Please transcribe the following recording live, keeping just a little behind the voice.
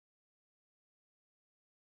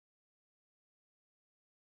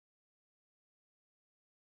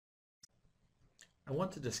I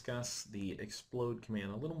want to discuss the explode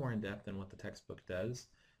command a little more in depth than what the textbook does.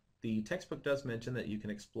 The textbook does mention that you can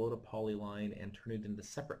explode a polyline and turn it into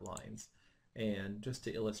separate lines. And just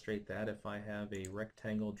to illustrate that, if I have a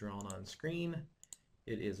rectangle drawn on screen,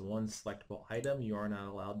 it is one selectable item. You are not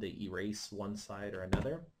allowed to erase one side or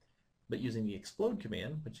another. But using the explode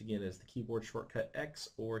command, which again is the keyboard shortcut X,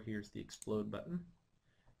 or here's the explode button,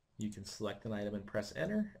 you can select an item and press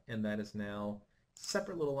enter, and that is now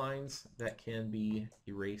separate little lines that can be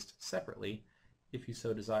erased separately if you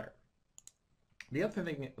so desire. The other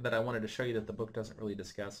thing that I wanted to show you that the book doesn't really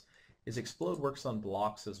discuss is explode works on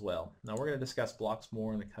blocks as well. Now we're going to discuss blocks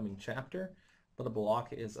more in the coming chapter, but a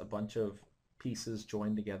block is a bunch of pieces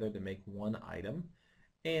joined together to make one item.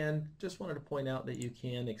 And just wanted to point out that you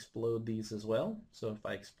can explode these as well. So if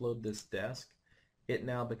I explode this desk, it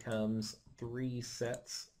now becomes 3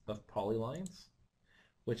 sets of polylines,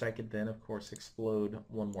 which I could then of course explode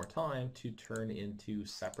one more time to turn into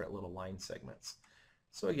separate little line segments.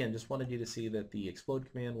 So again, just wanted you to see that the explode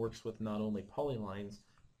command works with not only polylines,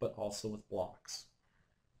 but also with blocks.